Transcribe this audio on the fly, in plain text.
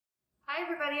Hi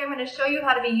everybody, I'm going to show you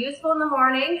how to be useful in the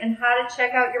morning and how to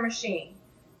check out your machine.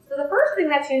 So the first thing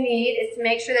that you need is to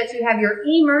make sure that you have your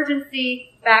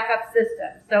emergency backup system.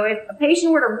 So if a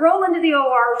patient were to roll into the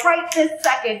OR right this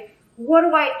second, what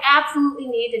do I absolutely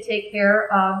need to take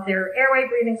care of their airway,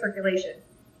 breathing, circulation?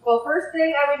 Well, first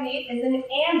thing I would need is an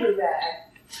ambu bag.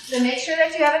 So make sure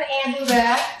that you have an ambu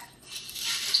bag,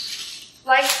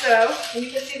 like so. And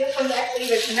you can see this one's actually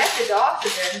even connected to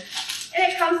oxygen. And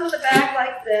it comes with a bag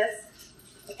like this.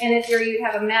 And if you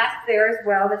have a mask there as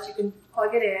well that you can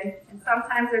plug it in. And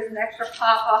sometimes there's an extra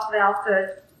pop-off valve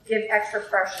to give extra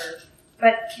pressure.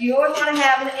 But you always want to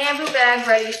have an ambu bag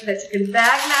ready so that you can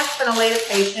bag mask ventilate a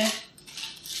patient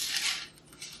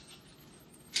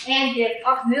and give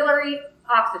auxiliary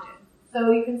oxygen.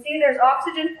 So you can see there's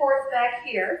oxygen ports back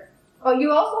here. But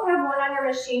you also have one on your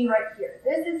machine right here.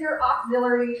 This is your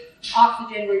auxiliary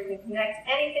oxygen where you can connect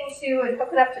anything to and hook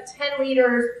it up to 10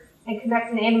 liters and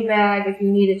connect an ambu bag if you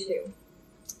needed to.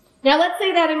 Now let's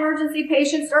say that emergency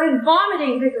patient started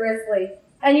vomiting vigorously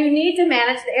and you need to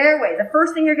manage the airway. The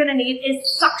first thing you're going to need is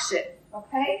suction,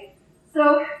 okay?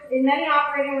 So in many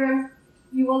operating rooms,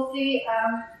 you will see,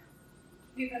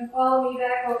 you can follow me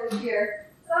back over here.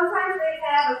 Sometimes they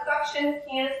have a suction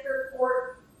canister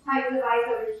port type device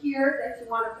over here that you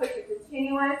want to put your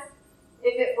continuous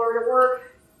if it were to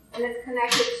work and it's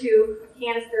connected to a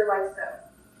canister like so.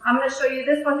 I'm going to show you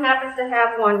this one happens to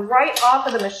have one right off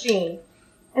of the machine.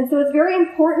 And so it's very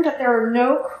important that there are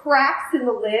no cracks in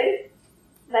the lid,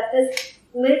 that this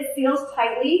lid seals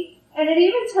tightly. And it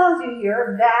even tells you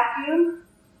here, vacuum,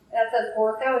 that says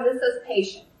ortho, and this says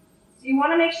patient. So you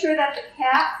want to make sure that the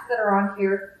caps that are on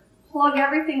here plug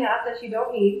everything up that you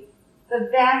don't need. The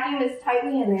vacuum is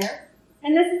tightly in there.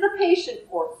 And this is the patient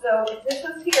port. So if this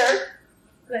was here,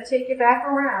 I'm going to take you back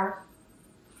around.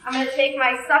 I'm going to take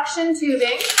my suction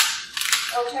tubing,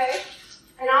 okay,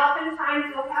 and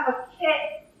oftentimes you'll have a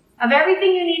kit of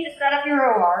everything you need to set up your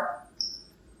OR.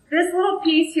 This little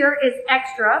piece here is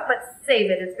extra, but save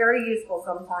it. It's very useful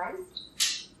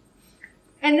sometimes.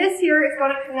 And this here is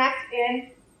going to connect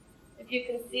in, if you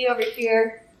can see over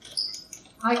here,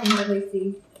 I can hardly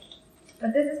see,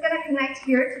 but this is going to connect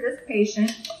here to this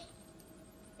patient,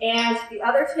 and the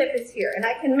other tip is here. And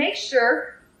I can make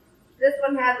sure this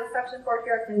one has a suction port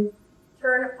here I can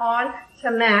turn on to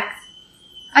max.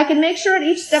 I can make sure at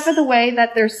each step of the way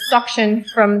that there's suction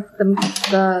from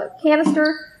the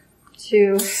canister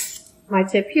to my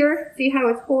tip here. See how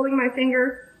it's holding my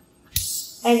finger?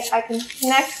 And I can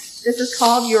connect, this is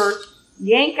called your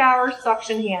Yank-Hour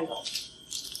suction handle.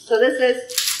 So this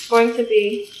is going to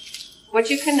be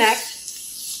what you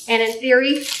connect. And in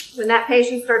theory, when that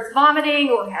patient starts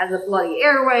vomiting or has a bloody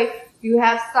airway, you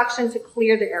have suction to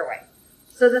clear the airway.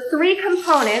 So the three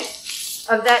components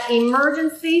of that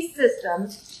emergency system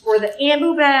were the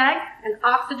ambu bag, an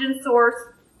oxygen source,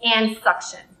 and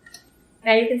suction.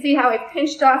 Now you can see how I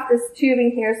pinched off this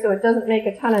tubing here so it doesn't make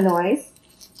a ton of noise.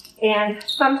 And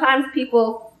sometimes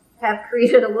people have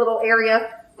created a little area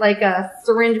like a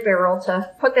syringe barrel to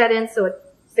put that in so it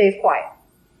stays quiet.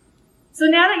 So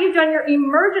now that you've done your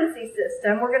emergency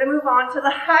system, we're going to move on to the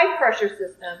high pressure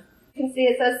system. You can see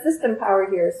it says system power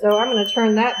here, so I'm going to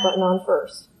turn that button on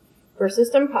first. For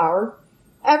system power,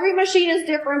 every machine is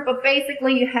different, but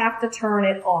basically you have to turn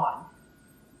it on.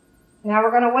 Now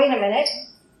we're going to wait a minute,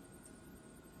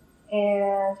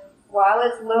 and while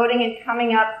it's loading and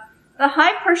coming up, the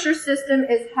high pressure system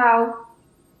is how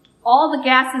all the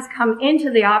gases come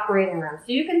into the operating room.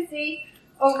 So you can see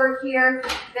over here,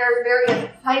 there's various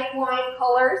pipeline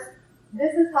colors.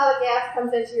 This is how the gas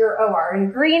comes into your OR.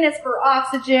 And green is for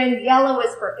oxygen, yellow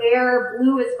is for air,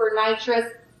 blue is for nitrous,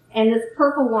 and this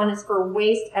purple one is for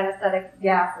waste anesthetic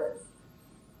gases.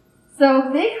 So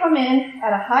they come in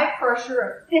at a high pressure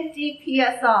of 50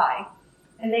 psi,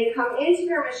 and they come into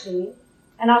your machine,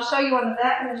 and I'll show you on the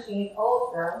back of the machine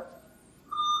also.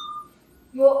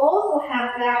 You will also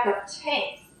have backup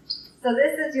tanks. So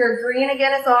this is your green,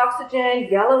 again, is oxygen,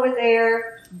 yellow is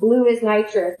air, blue is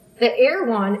nitrous. The air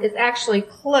one is actually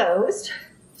closed,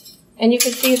 and you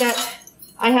can see that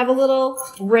I have a little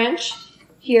wrench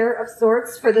here of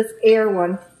sorts for this air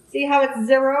one. See how it's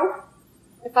 0?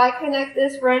 If I connect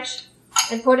this wrench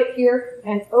and put it here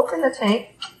and open the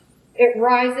tank, it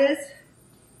rises,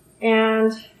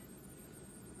 and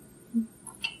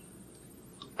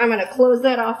I'm going to close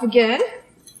that off again.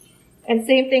 And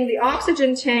same thing, the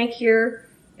oxygen tank here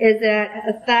is at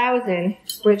 1,000,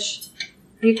 which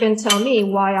you can tell me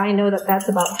why I know that that's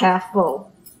about half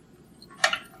full.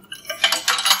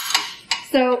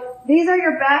 So these are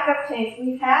your backup tanks.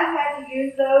 We have had to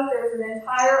use those. There was an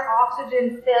entire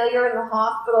oxygen failure in the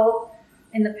hospital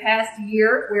in the past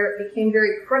year where it became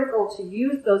very critical to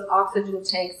use those oxygen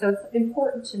tanks, so it's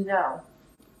important to know.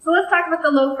 So let's talk about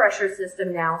the low pressure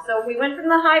system now. So we went from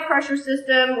the high pressure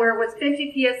system where it was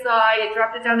 50 psi, it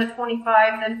dropped it down to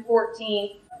 25, then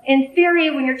 14. In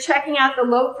theory, when you're checking out the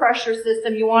low pressure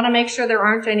system, you want to make sure there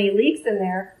aren't any leaks in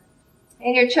there.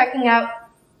 And you're checking out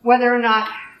whether or not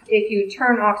if you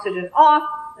turn oxygen off,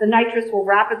 the nitrous will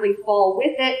rapidly fall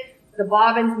with it, the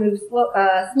bobbins move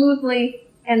smoothly,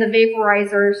 and the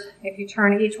vaporizers, if you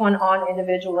turn each one on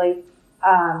individually,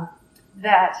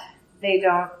 that they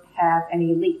don't have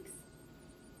any leaks.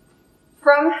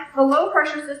 From the low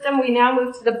pressure system, we now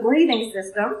move to the breathing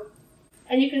system.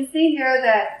 And you can see here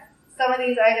that some of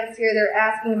these items here, they're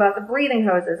asking about the breathing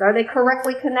hoses. Are they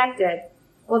correctly connected?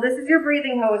 Well, this is your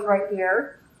breathing hose right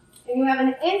here. And you have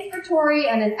an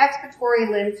inspiratory and an expiratory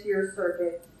limb to your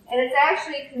circuit. And it's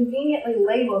actually conveniently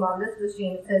labeled on this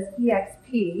machine. It says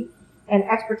EXP and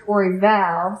expiratory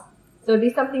valves. So it'd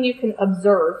be something you can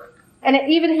observe. And it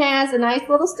even has a nice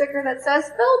little sticker that says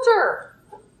filter.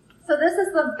 So this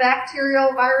is the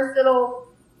bacterial virucidal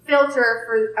filter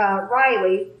for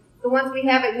Riley. The ones we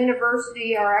have at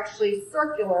university are actually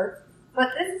circular, but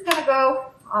this is going to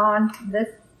go on this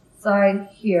side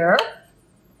here.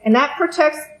 And that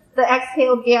protects the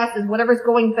exhaled gases, whatever's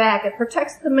going back. It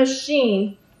protects the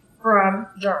machine from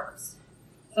germs.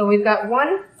 So we've got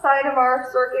one side of our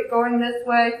circuit going this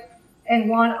way and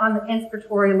one on the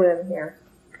inspiratory limb here.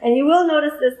 And you will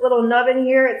notice this little nubbin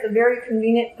here. It's a very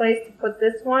convenient place to put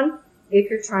this one if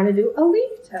you're trying to do a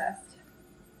leak test.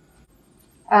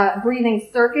 Breathing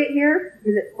circuit here.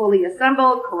 Is it fully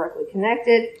assembled, correctly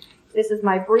connected? This is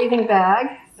my breathing bag.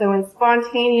 So in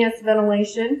spontaneous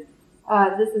ventilation,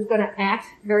 this is going to act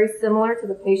very similar to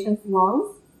the patient's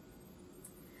lungs.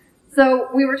 So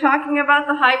we were talking about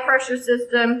the high pressure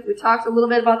system. We talked a little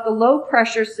bit about the low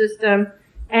pressure system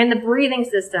and the breathing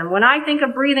system. When I think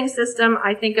of breathing system,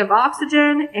 I think of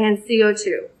oxygen and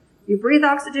CO2. You breathe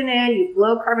oxygen in, you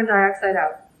blow carbon dioxide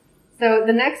out. So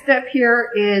the next step here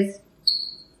is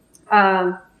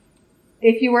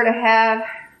if you were to have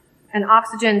an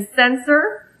oxygen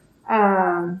sensor,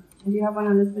 do you have one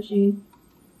on this machine?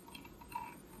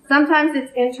 Sometimes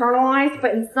it's internalized,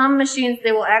 but in some machines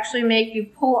they will actually make you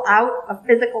pull out a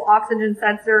physical oxygen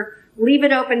sensor, leave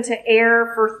it open to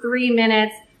air for 3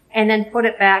 minutes, and then put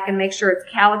it back and make sure it's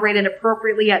calibrated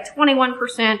appropriately at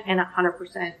 21% and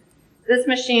 100%. This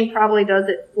machine probably does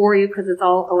it for you because it's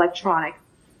all electronic.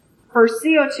 For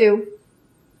CO2,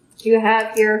 you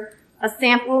have here a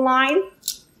sample line,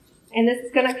 and this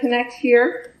is going to connect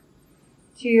here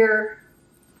to your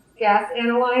gas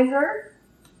analyzer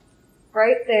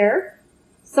right there.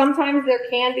 Sometimes there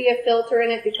can be a filter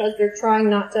in it because they're trying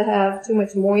not to have too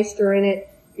much moisture in it.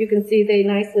 You can see they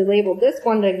nicely labeled this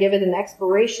one to give it an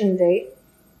expiration date.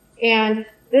 And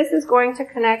this is going to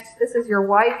connect, this is your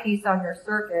Y piece on your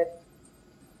circuit.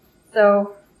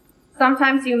 So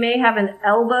sometimes you may have an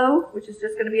elbow, which is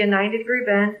just going to be a 90-degree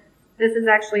bend. This is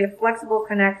actually a flexible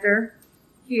connector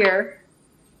here.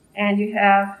 And you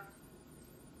have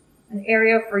an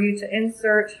area for you to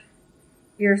insert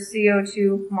your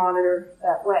CO2 monitor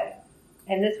that way.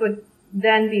 And this would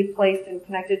then be placed and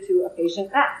connected to a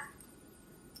patient mask.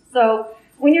 So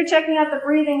when you're checking out the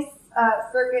breathing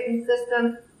circuit and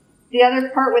system, the other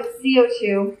part with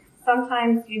CO2,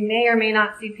 sometimes you may or may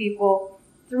not see people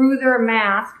through their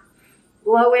mask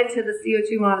blow into the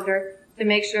CO2 monitor to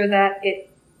make sure that it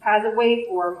has a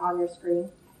waveform on your screen.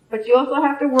 But you also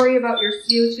have to worry about your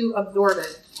CO2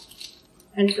 absorbent.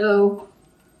 And so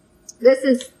this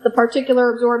is the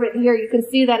particular absorbent here. You can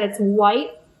see that it's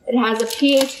white. It has a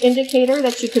pH indicator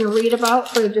that you can read about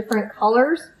for the different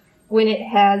colors when it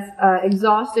has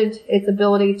exhausted its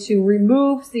ability to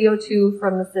remove CO2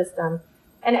 from the system.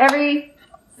 And every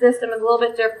system is a little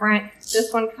bit different.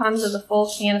 This one comes as a full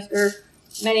canister.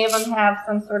 Many of them have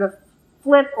some sort of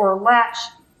flip or latch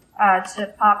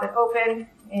to pop it open,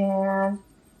 and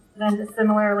then to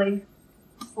similarly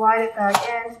slide it back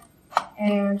in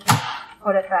and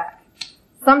put it back.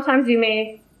 Sometimes you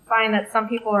may find that some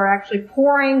people are actually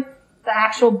pouring the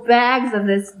actual bags of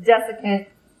this desiccant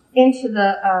into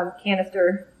the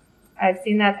canister. I've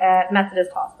seen that at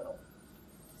Methodist Hospital.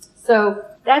 So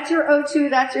that's your O2,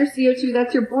 that's your CO2,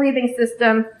 that's your breathing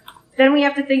system. Then we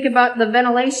have to think about the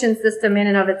ventilation system in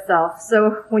and of itself.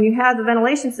 So when you have the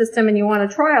ventilation system and you want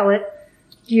to trial it,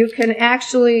 you can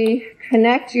actually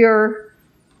connect your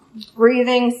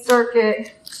breathing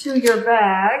circuit to your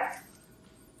bag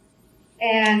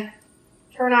and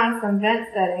turn on some vent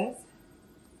settings.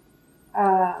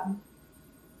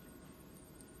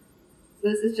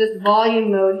 This is just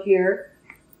volume mode here.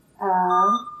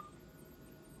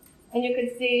 And you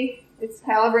can see It's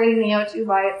calibrating the O2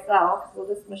 by itself, so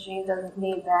this machine doesn't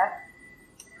need that.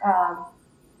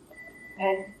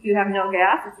 And you have no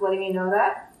gas, it's letting you know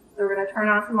that. So we're going to turn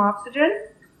on some oxygen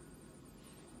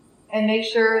and make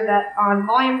sure that on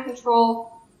volume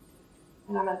control,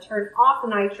 and I'm going to turn off the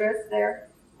nitrous there.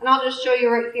 And I'll just show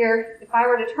you right here, if I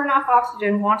were to turn off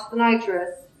oxygen, watch the nitrous,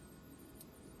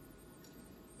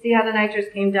 see how the nitrous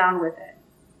came down with it.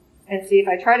 And see, if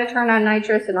I try to turn on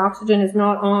nitrous and oxygen is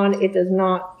not on, it does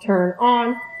not turn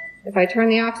on. If I turn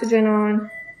the oxygen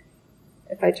on,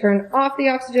 if I turn off the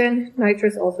oxygen,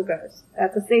 nitrous also goes.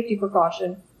 That's a safety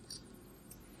precaution.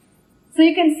 So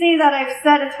you can see that I've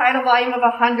set a tidal volume of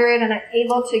 100 and I'm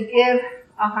able to give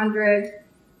 100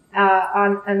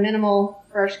 on a minimal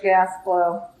fresh gas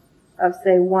flow of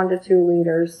say 1 to 2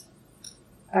 liters,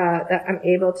 that I'm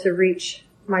able to reach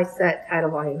my set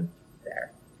tidal volume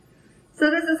there. So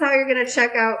this is how you're going to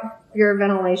check out your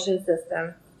ventilation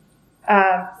system.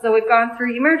 So we've gone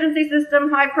through emergency system,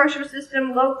 high pressure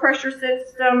system, low pressure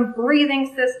system,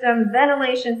 breathing system,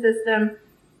 ventilation system.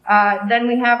 Then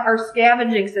we have our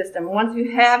scavenging system. Once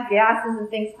you have gases and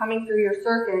things coming through your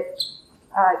circuit,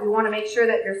 you want to make sure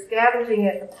that you're scavenging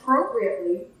it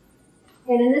appropriately.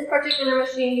 And in this particular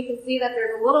machine, you can see that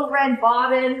there's a little red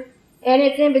bobbin, and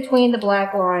it's in between the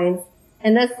black lines.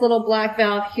 And this little black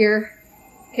valve here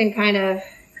can kind of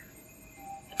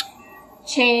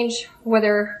change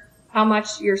how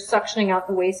much you're suctioning out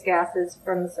the waste gases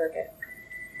from the circuit.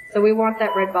 So we want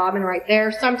that red bobbin right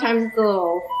there. Sometimes it's a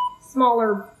little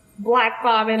smaller black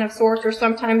bobbin of sorts, or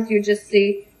sometimes you just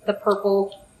see the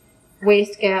purple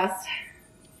waste gas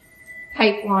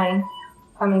pipeline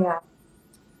coming up.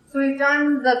 So we've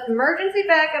done the emergency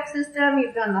backup system,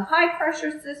 you've done the high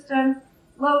pressure system,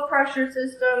 low pressure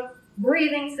system,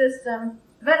 breathing system,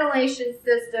 ventilation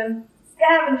system,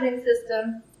 scavenging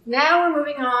system. Now we're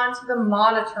moving on to the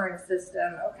monitoring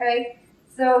system, okay?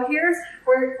 So here's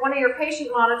where one of your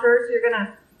patient monitors, you're going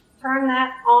to turn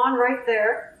that on right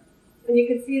there. And you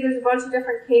can see there's a bunch of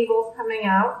different cables coming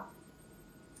out.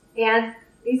 And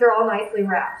these are all nicely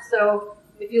wrapped. So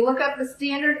if you look up the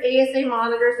standard ASA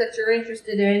monitors that you're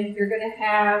interested in, you're going to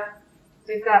have,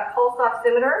 we've got pulse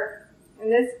oximeter,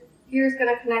 and this here is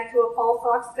going to connect to a pulse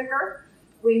ox sticker.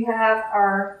 We have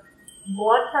our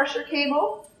blood pressure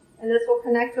cable, and this will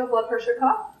connect to a blood pressure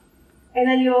cuff. And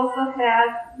then you also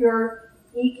have your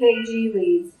EKG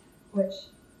leads, which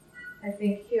I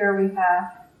think here we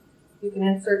have, you can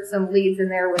insert some leads in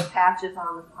there with patches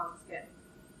on the skin.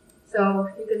 So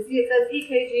you can see it says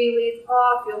EKG leads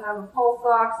off, you'll have a pulse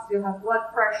ox, you'll have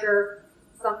blood pressure,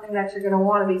 something that you're going to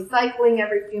want to be cycling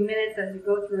every few minutes as you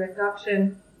go through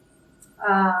induction,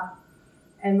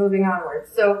 and moving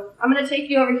onwards. So I'm going to take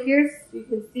you over here so you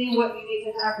can see what you need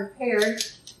to have prepared.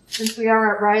 Since we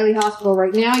are at Riley Hospital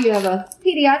right now, you have a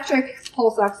pediatric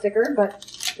pulse ox sticker, but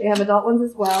they have adult ones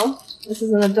as well. This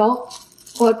is an adult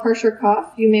blood pressure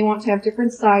cuff. You may want to have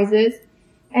different sizes.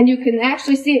 And you can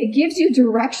actually see it gives you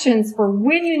directions for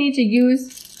when you need to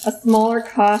use a smaller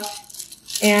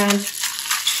cuff and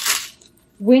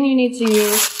when you need to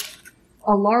use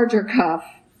a larger cuff.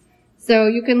 So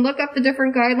you can look up the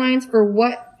different guidelines for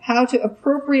how to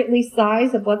appropriately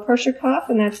size a blood pressure cuff,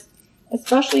 and that's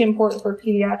especially important for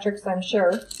pediatrics, I'm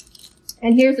sure.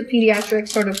 And here's a pediatric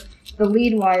sort of the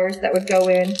lead wires that would go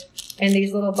in, and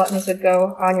these little buttons would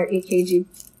go on your EKG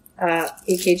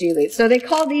leads. So they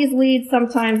call these leads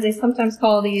sometimes, they sometimes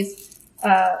call these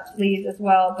leads as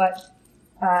well, but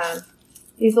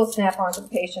these will snap onto the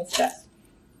patient's chest.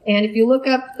 And if you look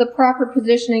up the proper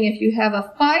positioning, if you have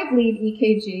a 5-lead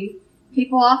EKG,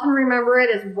 people often remember it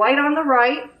as white on the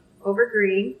right over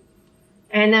green,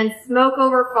 and then smoke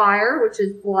over fire, which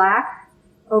is black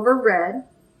over red.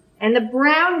 And the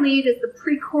brown lead is the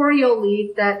precordial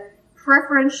lead that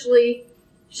preferentially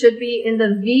should be in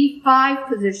the V5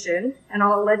 position, and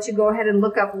I'll let you go ahead and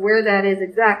look up where that is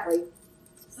exactly,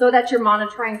 so that you're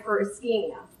monitoring for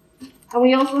ischemia. And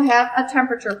we also have a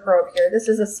temperature probe here. This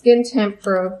is a skin temp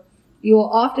probe. You will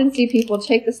often see people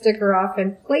take the sticker off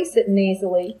and place it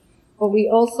nasally, but we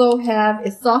also have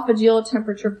esophageal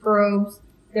temperature probes.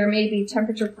 There may be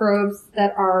temperature probes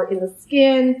that are in the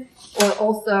skin or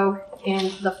also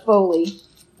in the Foley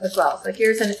as well. So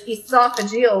here's an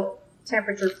esophageal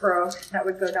temperature probe that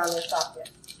would go down the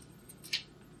esophagus.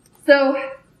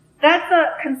 So that's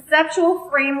a conceptual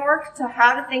framework to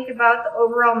how to think about the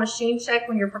overall machine check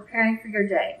when you're preparing for your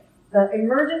day. The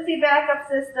emergency backup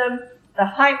system, the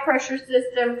high pressure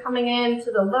system coming in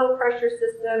to the low pressure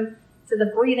system, to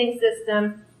the breathing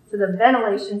system, to the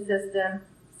ventilation system,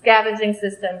 scavenging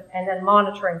system, and then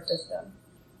monitoring system.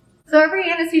 So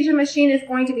every anesthesia machine is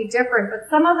going to be different, but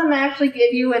some of them actually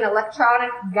give you an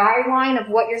electronic guideline of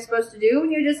what you're supposed to do,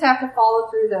 and you just have to follow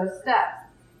through those steps.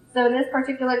 So in this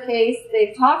particular case,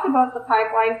 they've talked about the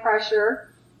pipeline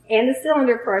pressure and the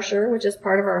cylinder pressure, which is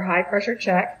part of our high pressure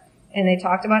check. And they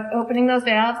talked about opening those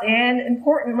valves and,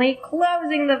 importantly,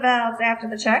 closing the valves after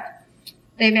the check.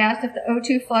 They've asked if the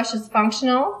O2 flush is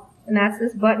functional, and that's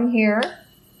this button here.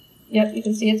 Yep, you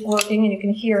can see it's working and you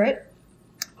can hear it.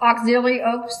 Auxiliary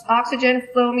oxygen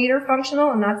flow meter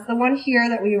functional, and that's the one here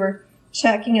that we were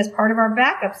checking as part of our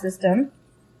backup system.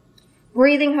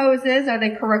 Breathing hoses, are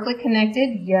they correctly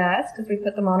connected? Yes, because we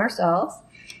put them on ourselves.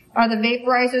 Are the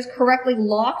vaporizers correctly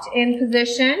locked in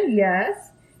position? Yes.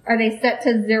 Are they set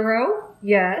to 0?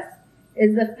 Yes.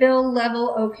 Is the fill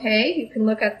level okay? You can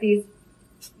look at these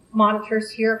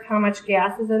monitors here of how much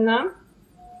gas is in them.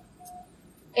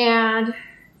 And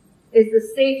is the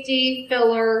safety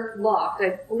filler locked?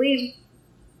 I believe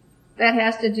that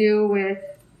has to do with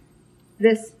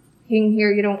this thing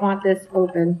here. You don't want this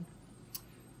open.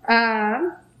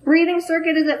 Breathing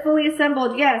circuit, is it fully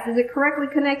assembled? Yes. Is it correctly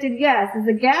connected? Yes. Is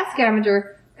the gas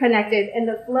scavenger connected and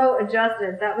the flow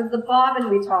adjusted? That was the bobbin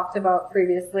we talked about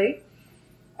previously.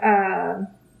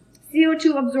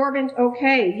 CO2 absorbent,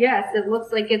 okay. Yes, it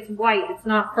looks like it's white. It's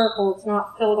not purple. It's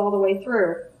not filled all the way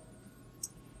through.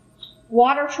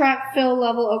 Water trap fill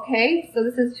level, okay. So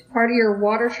this is part of your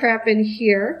water trap in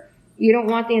here. You don't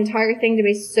want the entire thing to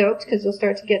be soaked because you'll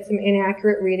start to get some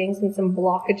inaccurate readings and some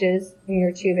blockages in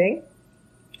your tubing.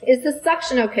 Is the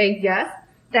suction okay? Yes.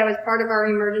 That was part of our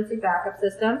emergency backup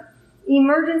system.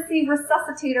 Emergency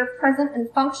resuscitator present and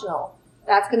functional.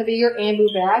 That's going to be your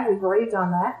ambu bag. We've already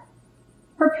done that.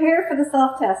 Prepare for the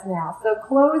self-test now. So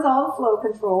close all the flow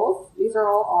controls. These are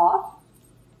all off.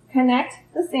 Connect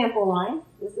the sample line.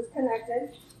 This is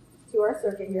connected to our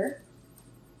circuit here.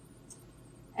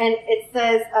 And it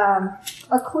says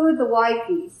occlude the Y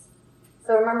piece.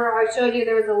 So remember I showed you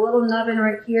there was a little nubbin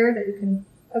right here that you can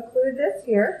occlude this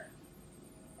here.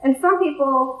 And some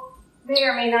people may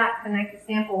or may not connect the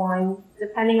sample line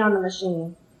depending on the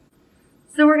machine.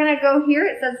 So we're going to go here.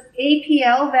 It says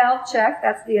APL valve check.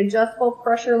 That's the adjustable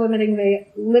pressure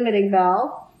limiting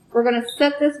valve. We're going to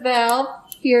set this valve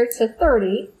here to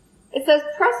 30. It says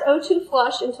press O2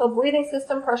 flush until breathing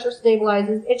system pressure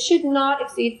stabilizes. It should not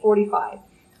exceed 45.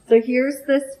 So here's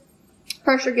this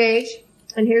pressure gauge,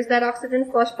 and here's that oxygen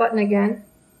flush button again.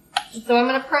 So I'm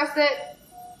going to press it,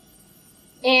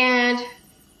 and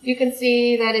you can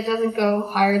see that it doesn't go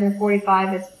higher than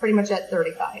 45. It's pretty much at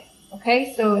 35.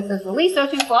 Okay, so it says release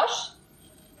O2 flush.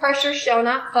 Pressure shall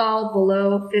not fall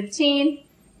below 15,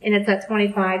 and it's at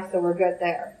 25, so we're good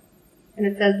there. And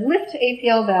it says lift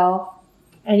APL valve,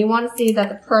 and you want to see that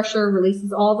the pressure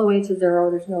releases all the way to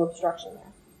 0. There's no obstruction there.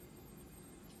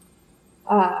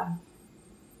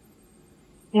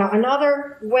 Now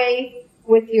another way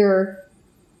with your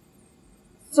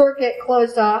circuit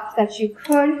closed off that you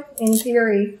could, in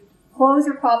theory, close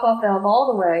your pop-off valve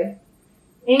all the way,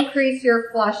 increase your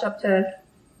flush up to,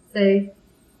 say,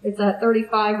 it's at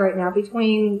 35 right now,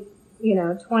 between,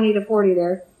 20 to 40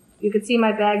 there. You can see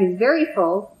my bag is very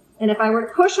full, and if I were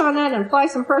to push on that and apply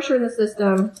some pressure in the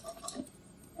system,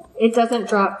 it doesn't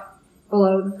drop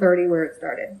below the 30 where it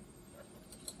started.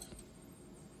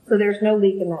 So there's no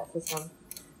leak in that system.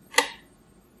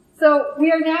 So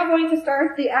we are now going to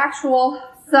start the actual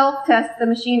self-test the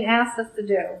machine asks us to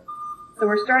do. So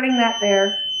we're starting that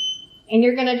there. And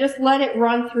you're going to just let it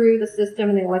run through the system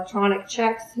and the electronic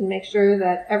checks and make sure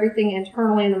that everything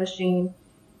internally in the machine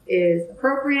is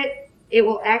appropriate. It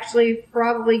will actually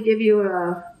probably give you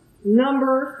a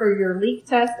number for your leak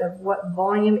test of what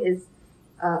volume is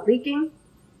leaking.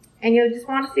 And you'll just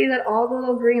want to see that all the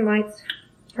little green lights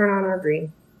turn on or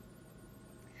green.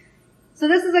 So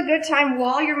this is a good time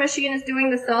while your machine is doing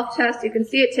the self-test. You can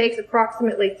see it takes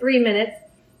approximately 3 minutes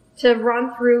to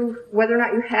run through whether or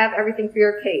not you have everything for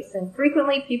your case. And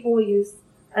frequently people will use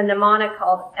a mnemonic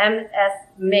called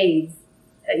MS-MAIDS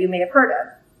that you may have heard of.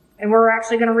 And we're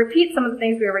actually going to repeat some of the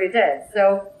things we already did.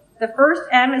 So the first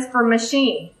M is for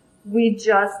machine. We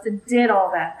just did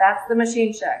all that. That's the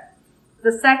machine check.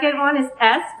 The second one is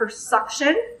S for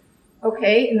suction.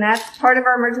 Okay, and that's part of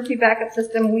our emergency backup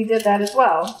system. We did that as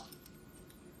well.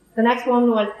 The next one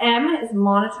was M is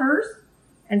monitors.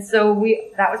 And so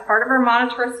that was part of our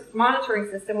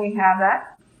monitoring system. We have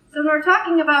that. So when we're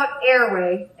talking about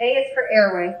airway, A is for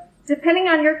airway. Depending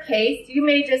on your case, you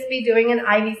may just be doing an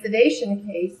IV sedation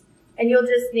case, and you'll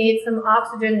just need some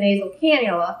oxygen nasal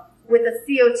cannula with a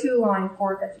CO2 line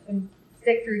port that you can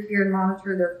stick through here and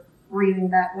monitor their breathing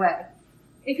that way.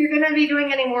 If you're going to be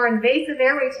doing any more invasive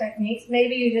airway techniques,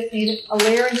 maybe you just need a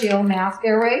laryngeal mask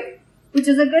airway. which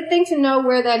is a good thing to know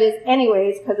where that is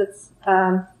anyways, because it's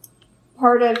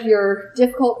part of your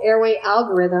difficult airway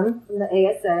algorithm from the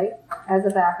ASA as a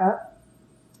backup.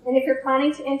 And if you're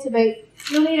planning to intubate,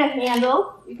 you'll need a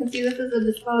handle. You can see this is a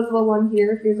disposable one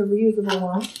here. Here's a reusable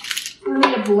one. You'll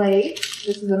need a blade.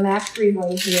 This is a Max 3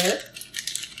 blade here.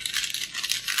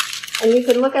 And you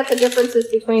can look at the differences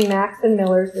between Max and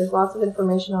Miller's. There's lots of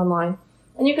information online.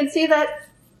 And you can see that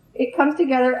it comes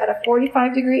together at a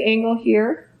 45-degree angle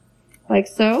here, like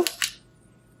so.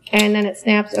 And then it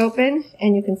snaps open,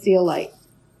 and you can see a light.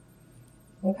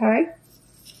 Okay?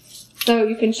 So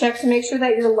you can check to make sure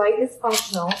that your light is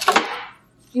functional.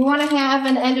 You want to have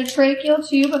an endotracheal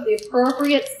tube of the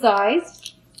appropriate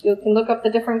size. You can look up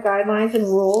the different guidelines and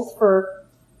rules for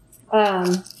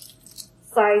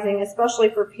sizing, especially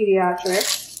for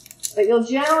pediatrics. But you'll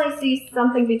generally see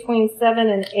something between 7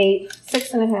 and 8,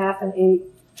 6.5 and 8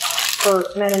 for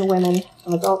men and women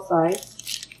on adult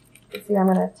size. You can see I'm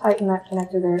going to tighten that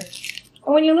connector there.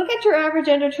 And when you look at your average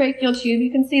endotracheal tube,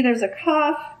 you can see there's a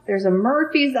cuff, there's a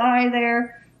Murphy's eye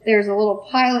there, there's a little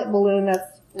pilot balloon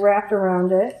that's wrapped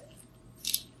around it.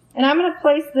 And I'm going to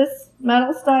place this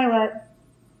metal stylet,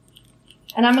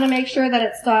 and I'm going to make sure that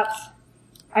it stops.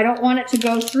 I don't want it to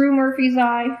go through Murphy's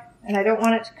eye, and I don't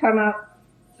want it to come out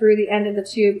through the end of the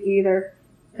tube either,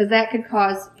 because that could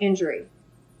cause injury.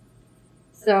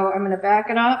 So I'm going to back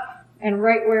it up, and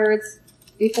right where it's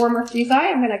before Murphy's eye,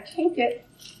 I'm going to kink it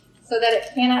so that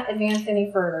it cannot advance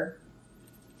any further.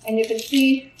 And you can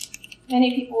see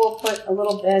many people will put a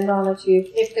little bend on the tube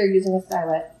if they're using a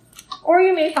stylet. Or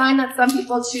you may find that some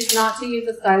people choose not to use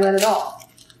a stylet at all.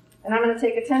 And I'm going to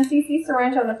take a 10 cc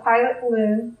syringe on the pilot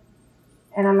balloon,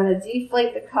 and I'm going to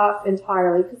deflate the cuff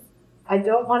entirely because I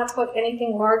don't want to put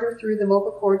anything larger through the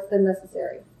vocal cords than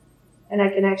necessary. And I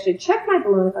can actually check my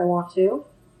balloon if I want to,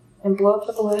 and blow up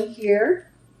the balloon here,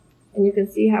 and you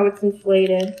can see how it's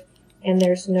inflated, and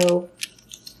there's no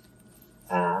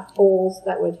holes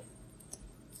that would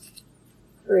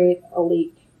create a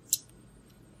leak.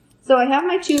 So I have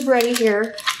my tube ready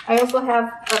here. I also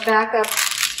have a backup,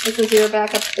 this is your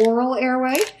backup oral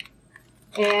airway,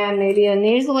 and maybe a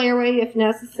nasal airway if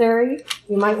necessary.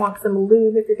 You might want some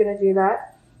lube if you're going to do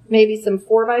that. Maybe some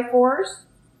 4x4s.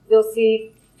 You'll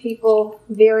see people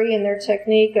vary in their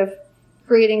technique of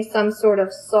creating some sort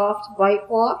of soft bite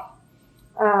block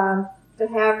to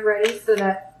have ready so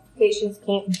that patients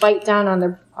can't bite down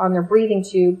on their breathing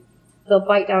tube. They'll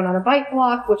bite down on a bite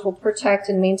block, which will protect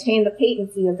and maintain the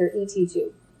patency of their ET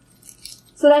tube.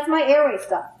 So that's my airway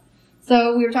stuff.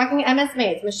 So we were talking MS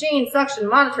MAIDs, machine, suction,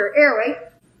 monitor, airway.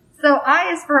 So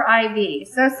I is for IV.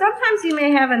 So sometimes you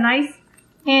may have a nice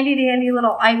handy-dandy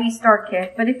little IV start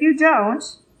kit, but if you don't,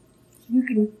 you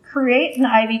can create an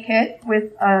IV kit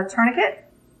with a tourniquet,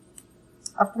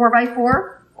 a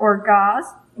 4x4 or gauze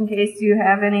in case you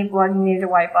have any blood you need to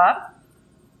wipe up,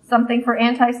 something for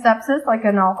antisepsis like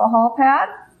an alcohol pad,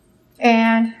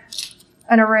 and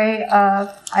an array of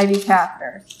IV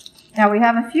catheters. Now we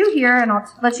have a few here, and I'll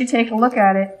let you take a look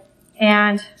at it.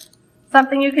 And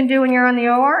something you can do when you're in the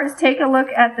OR is take a look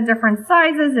at the different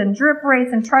sizes and drip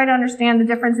rates and try to understand the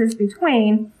differences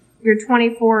between your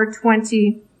 24,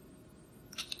 20,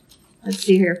 let's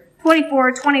see here,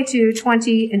 24, 22,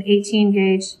 20, and 18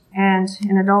 gauge. And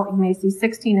in adult, you may see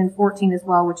 16 and 14 as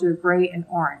well, which are gray and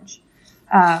orange.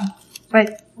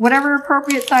 But whatever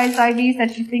appropriate size IVs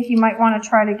that you think you might want to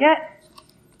try to get,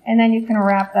 and then you can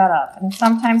wrap that up. And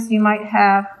sometimes you might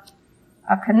have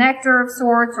a connector of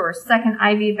sorts or a second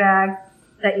IV bag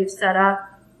that you've set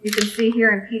up. You can see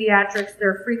here in pediatrics,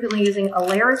 they're frequently using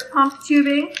Alaris pump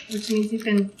tubing, which means you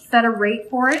can set a rate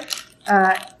for it.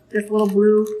 This little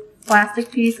blue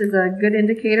plastic piece is a good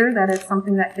indicator that it's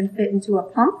something that can fit into a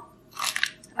pump.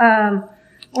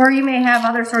 Or you may have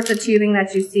other sorts of tubing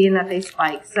that you see and that they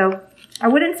spike. So I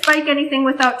wouldn't spike anything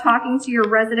without talking to your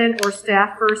resident or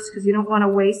staff first because you don't want to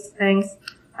waste things.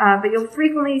 But you'll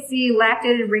frequently see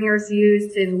lactated ringers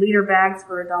used in liter bags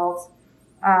for adults.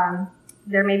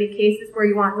 There may be cases where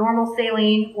you want normal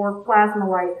saline or plasma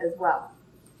light as well.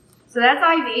 So that's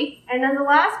IV. And then the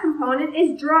last component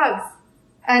is drugs.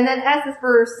 And then S is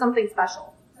for something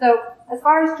special. So as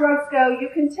far as drugs go, you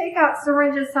can take out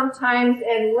syringes sometimes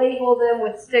and label them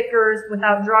with stickers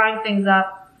without drawing things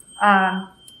up,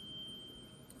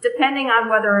 depending on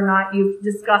whether or not you've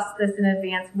discussed this in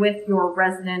advance with your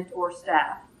resident or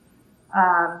staff.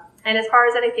 And as far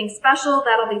as anything special,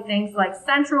 that'll be things like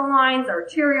central lines,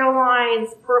 arterial lines,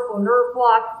 peripheral nerve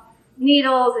block,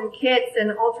 needles and kits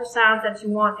and ultrasounds that you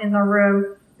want in the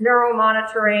room,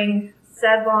 neuromonitoring,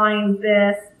 SedLine,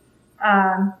 BIS,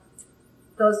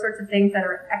 those sorts of things that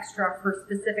are extra for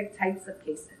specific types of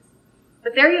cases.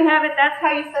 But there you have it. That's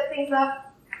how you set things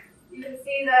up. You can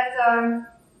see that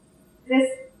this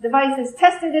device is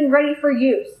tested and ready for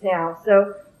use now.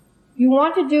 So you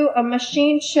want to do a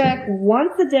machine check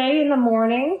once a day in the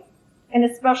morning, and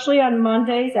especially on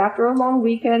Mondays after a long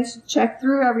weekend, to check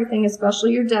through everything,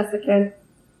 especially your desiccant,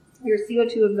 your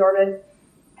CO2 absorbent.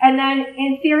 And then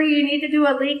in theory, you need to do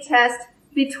a leak test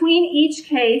between each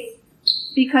case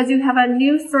because you have a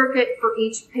new circuit for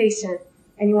each patient,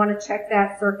 and you want to check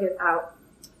that circuit out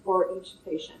for each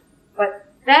patient. But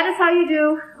that is how you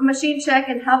do a machine check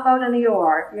and help out in the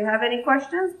OR. If you have any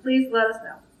questions, please let us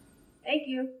know. Thank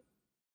you.